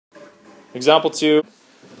Example 2.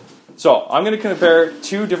 So I'm going to compare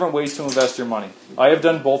two different ways to invest your money. I have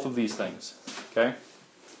done both of these things. Okay.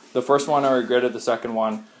 The first one I regretted. The second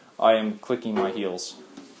one I am clicking my heels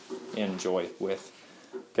in joy with.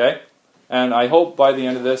 Okay. And I hope by the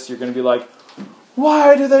end of this you're going to be like,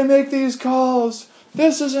 why do they make these calls?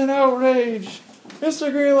 This is an outrage.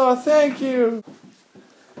 Mr. Greenlaw, thank you.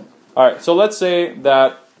 Alright, so let's say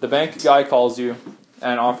that the bank guy calls you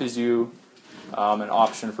and offers you an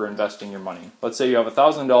option for investing your money. Let's say you have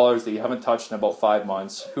 $1,000 that you haven't touched in about 5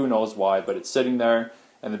 months. Who knows why, but it's sitting there,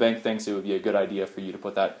 and the bank thinks it would be a good idea for you to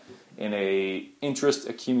put that in a interest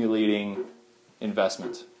accumulating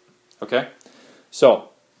investment. Okay? So,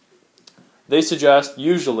 they suggest,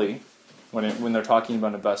 usually, when they're talking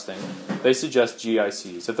about investing, they suggest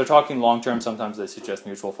GICs. If they're talking long term, sometimes they suggest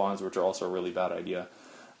mutual funds, which are also a really bad idea.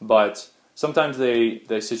 But sometimes they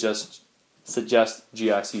suggest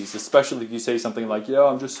GICs, especially if you say something like, yeah,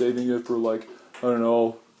 I'm just saving it for like, I don't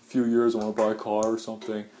know, a few years, I want to buy a car or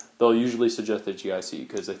something. They'll usually suggest a GIC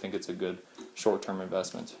because they think it's a good short-term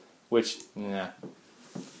investment. Which, nah,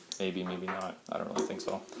 maybe not. I don't really think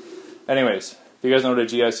so. Anyways, do you guys know what a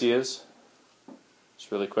GIC is?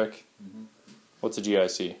 Just really quick. What's a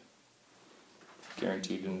GIC?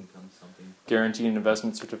 Guaranteed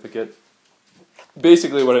investment certificate.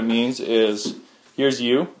 Basically what it means is, here's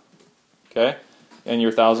you, okay, and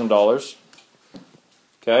your $1,000,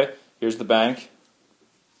 okay, here's the bank,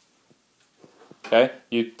 okay,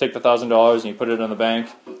 you take the $1,000 and you put it in the bank,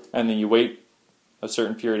 and then you wait a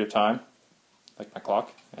certain period of time, like my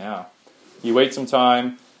clock, yeah, you wait some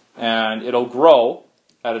time, and it'll grow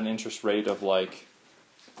at an interest rate of like,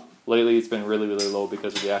 lately it's been really, really low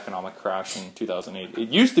because of the economic crash in 2008. It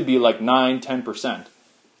used to be like 9-10%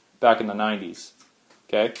 back in the 90s.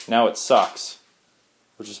 Okay, now it sucks,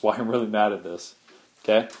 which is why I'm really mad at this.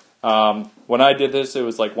 Okay, when I did this, it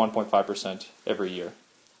was like 1.5% every year.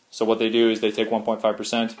 So what they do is they take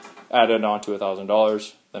 1.5%, add it on to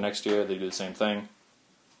 $1,000. The next year they do the same thing,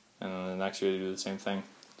 and then the next year they do the same thing.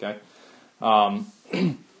 Okay,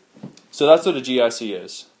 so that's what a GIC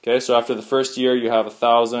is. Okay, so after the first year you have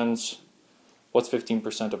 1,000. What's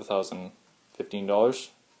 15% of 1,000? $15.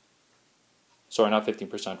 Sorry, not 15%,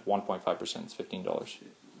 1.5% is $15,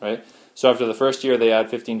 right? So after the first year, they add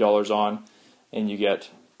 $15 on, and you get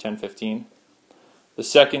 $10.15. The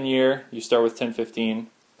second year, you start with $10.15,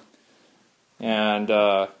 and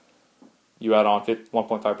you add on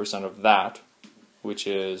 1.5% of that, which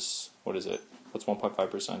is, what is it? What's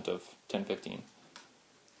 1.5% of $10.15?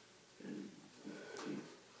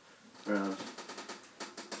 Around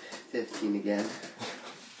 15 again.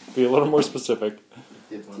 Be a little more specific.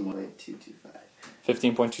 15.225.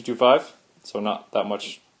 15.225, so not that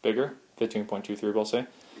much bigger. 15.23, we'll say.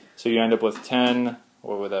 So you end up with 10,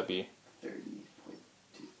 what would that be?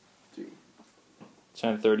 30.23.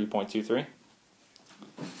 1030.23.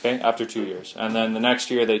 Okay, after 2 years. And then the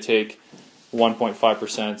next year they take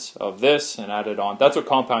 1.5% of this and add it on. That's what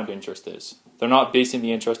compound interest is. They're not basing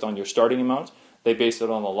the interest on your starting amount. They base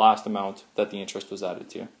it on the last amount that the interest was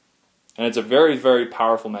added to. And it's a very, very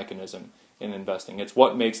powerful mechanism in investing. It's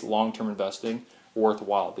what makes long-term investing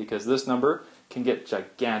worthwhile, because this number can get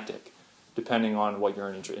gigantic depending on what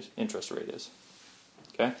your interest rate is.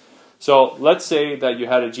 Okay, so let's say that you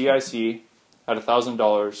had a GIC at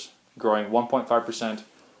 $1,000 growing 1.5%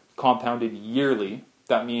 compounded yearly.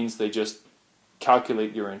 That means they just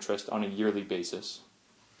calculate your interest on a yearly basis.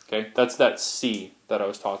 Okay, that's that C that I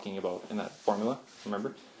was talking about in that formula,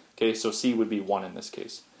 remember? Okay, so C would be 1 in this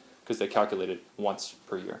case, because they calculate it once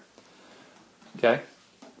per year. Okay,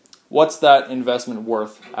 what's that investment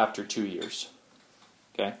worth after 2 years?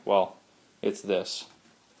 Okay, well, it's this,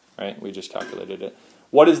 right? We just calculated it.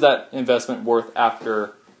 What is that investment worth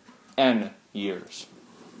after N years?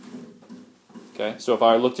 Okay, so if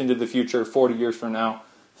I looked into the future, 40 years from now,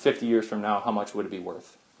 50 years from now, how much would it be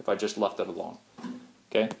worth if I just left it alone?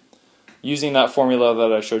 Okay, using that formula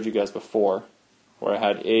that I showed you guys before, where I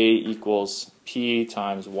had A equals P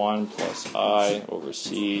times 1 plus I over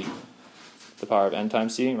C, the power of N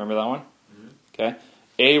times C. Remember that one? Okay.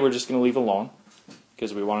 A we're just going to leave alone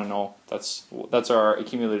because we want to know that's our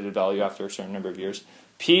accumulated value after a certain number of years.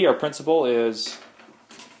 P, our principal, is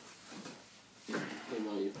The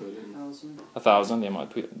amount you put in. 1,000, the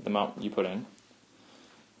amount you put in.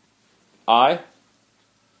 I,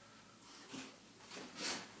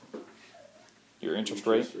 your interest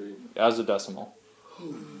rate as a decimal.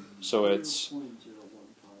 So it's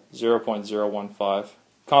 0.015.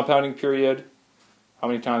 Compounding period, how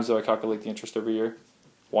many times do I calculate the interest every year?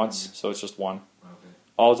 Once, so it's just 1. Okay.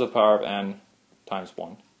 All to the power of N times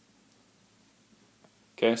 1.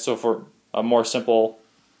 Okay, so for a more simple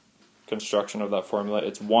construction of that formula,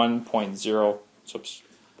 it's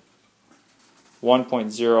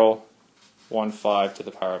 1.015 to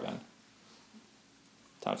the power of n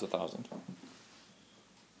times 1,000.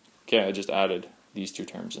 Okay, I just added these two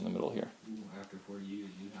terms in the middle here. After 40 years,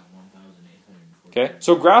 you have 1,840. Okay,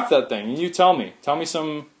 so graph that thing, and you tell me. Tell me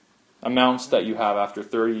some amounts that you have after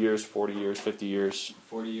 30 years, 40 years, 50 years.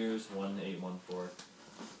 40 years, 1,814.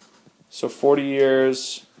 So 40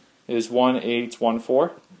 years is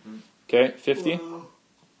 1,814. Okay, 50?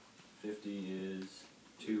 50 is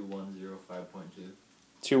 2,105.2.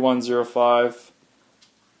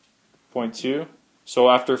 2,105.2. So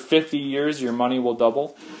after 50 years, your money will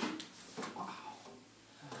double.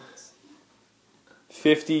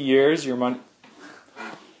 50 years, your money...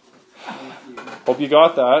 Hope you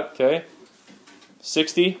got that, okay.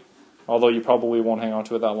 60, although you probably won't hang on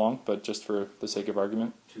to it that long, but just for the sake of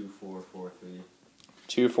argument. 2,443.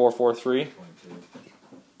 2,443. 0.2.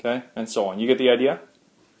 Okay, and so on. You get the idea?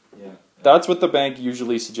 Yeah. That's what the bank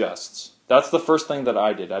usually suggests. That's the first thing that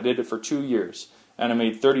I did. I did it for 2 years, and I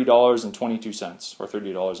made $30.22, or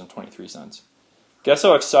 $30.23. Guess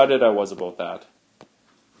how excited I was about that?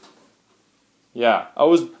 Yeah, I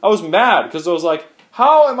was mad, because I was like,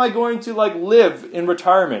 how am I going to live in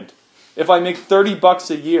retirement if I make $30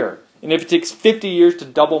 a year, and if it takes 50 years to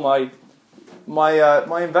double my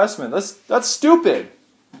investment? That's stupid.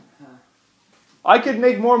 I could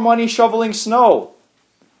make more money shoveling snow.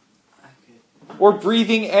 Or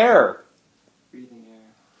breathing air. Breathing air.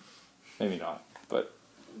 Maybe not, but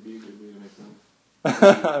It would be a good way to make money.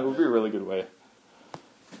 it would be a really good way.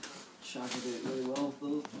 Shaka did it really well with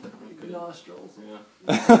those big nostrils. Yeah.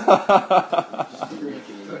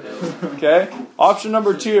 Okay? Option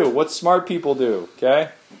number 2, what smart people do. Okay?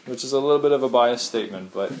 Which is a little bit of a biased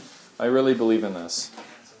statement, but I really believe in this.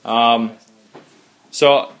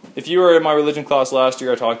 So, if you were in my religion class last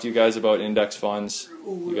year, I talked to you guys about index funds.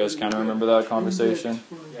 You guys kind of remember that conversation?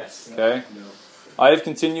 Yes. Okay? No. I have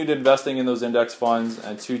continued investing in those index funds,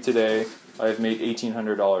 and to today, I have made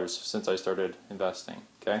 $1,800 since I started investing.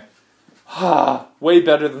 Okay? Way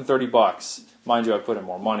better than $30. Mind you, I put in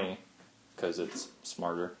more money because it's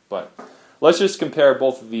smarter. But let's just compare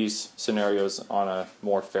both of these scenarios on a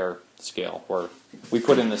more fair scale, where we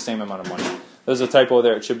put in the same amount of money. There's a typo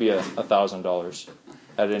there. It should be $1,000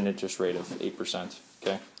 at an interest rate of 8%.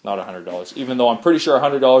 Okay, not $100. Even though I'm pretty sure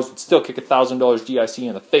 $100 would still kick $1,000 GIC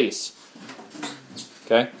in the face.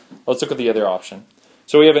 Okay, let's look at the other option.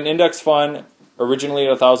 So we have an index fund originally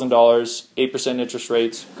at $1,000, 8% interest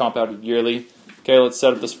rates, compounded yearly. Okay, let's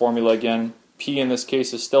set up this formula again. P in this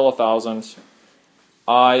case is still 1,000.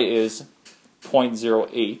 I is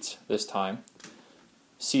 0.08 this time.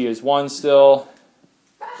 C is 1 still.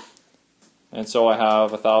 And so I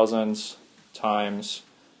have 1,000 times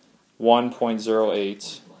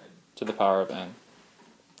 1.08 to the power of n.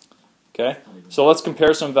 Okay? So let's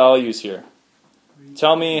compare some values here.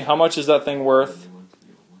 Tell me, how much is that thing worth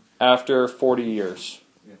after 40 years?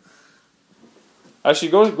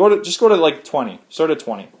 Actually, just go to like 20. Start at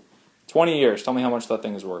 20. 20 years. Tell me how much that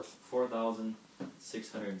thing is worth.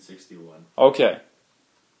 4,661. Okay.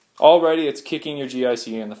 Already it's kicking your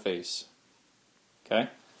GIC in the face. Okay?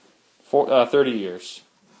 30 years.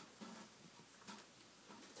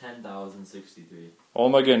 10,063. Oh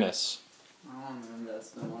my goodness. I want to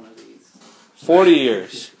invest in one of these. 40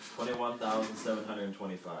 years.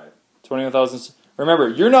 21,725. 21,000. Remember,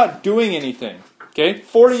 you're not doing anything. Okay?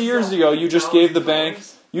 40 years ago, you just gave the bank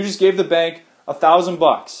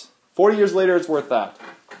 $1,000. 40 years later, it's worth that.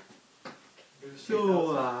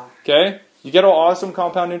 Okay? You get how awesome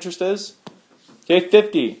compound interest is? Okay,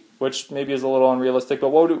 50, which maybe is a little unrealistic, but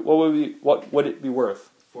what would it be worth?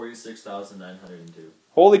 46,902.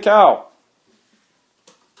 Holy cow!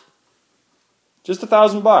 Just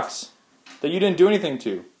 $1,000 that you didn't do anything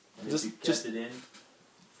to. And if you kept it in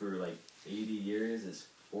for like 80 years, it's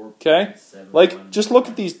 4.7. Okay, just look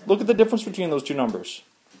at these. Look at the difference between those two numbers.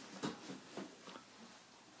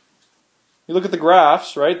 You look at the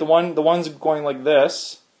graphs, right? The one's going like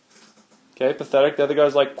this. Okay, pathetic. The other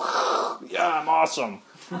guy's like, yeah, I'm awesome.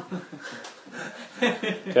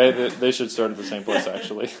 Okay, they should start at the same place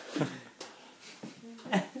actually.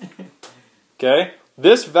 Okay,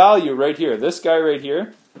 this value right here, this guy right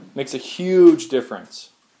here, makes a huge difference.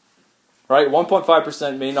 Right,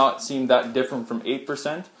 1.5% may not seem that different from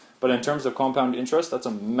 8%, but in terms of compound interest, that's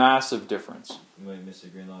a massive difference. You might miss a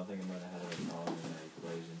Greenlaw. I think I might have had a problem in that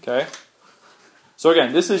equation. Okay. So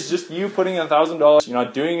again, this is just you putting in $1,000. You're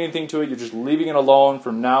not doing anything to it. You're just leaving it alone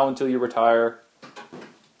from now until you retire.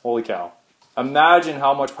 Holy cow. Imagine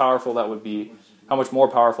how much powerful that would be, how much more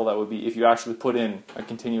powerful that would be if you actually put in a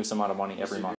continuous amount of money every month.